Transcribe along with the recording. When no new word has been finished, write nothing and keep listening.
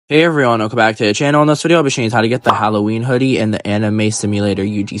Hey everyone, welcome back to the channel. In this video, I'll be showing you how to get the Halloween hoodie in the Anime Simulator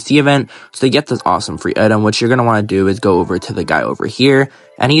UGC event. So to get this awesome free item, what you're going to want to do is go over to the guy over here,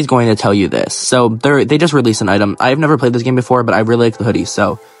 and he's going to tell you this. So they just released an item. I've never played this game before, but I really like the hoodie.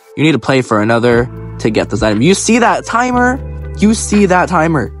 So you need to play for another to get this item. You see that timer? You see that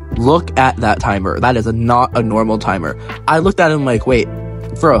timer? Look at that timer. That is not a normal timer. I looked at him like, wait,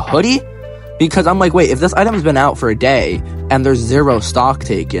 for a hoodie? Because I'm like, wait, if this item's been out for a day and there's 0 stock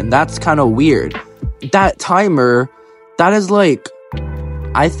taken, that's kind of weird. That timer, that is like,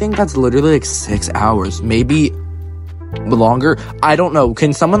 I think that's literally like 6 hours, maybe longer. I don't know.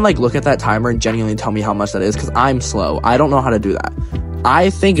 Can someone like look at that timer and genuinely tell me how much that is? Because I'm slow. I don't know how to do that.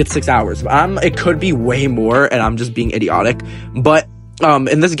 I think it's 6 hours. It could be way more and I'm just being idiotic. But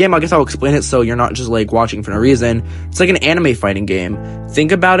in this game, I guess I'll explain it so you're not just like watching for no reason. It's like an anime fighting game.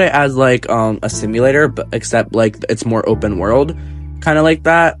 Think about it as like a simulator, but except like it's more open world, kind of like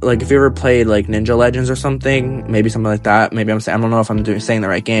that. Like if you ever played like Ninja Legends or something, maybe something like that. Maybe I don't know if I'm saying the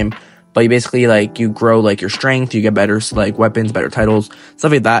right game, but you basically like you grow like your strength, you get better like weapons, better titles,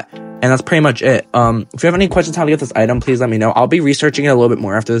 stuff like that. And that's pretty much it. If you have any questions how to get this item, please let me know. I'll be researching it a little bit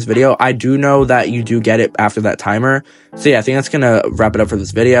more after this video. I do know that you do get it after that timer. So yeah, I think that's gonna wrap it up for this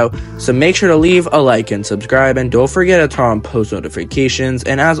video. So make sure to leave a like and subscribe, and don't forget to turn on post notifications.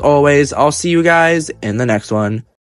 And as always, I'll see you guys in the next one.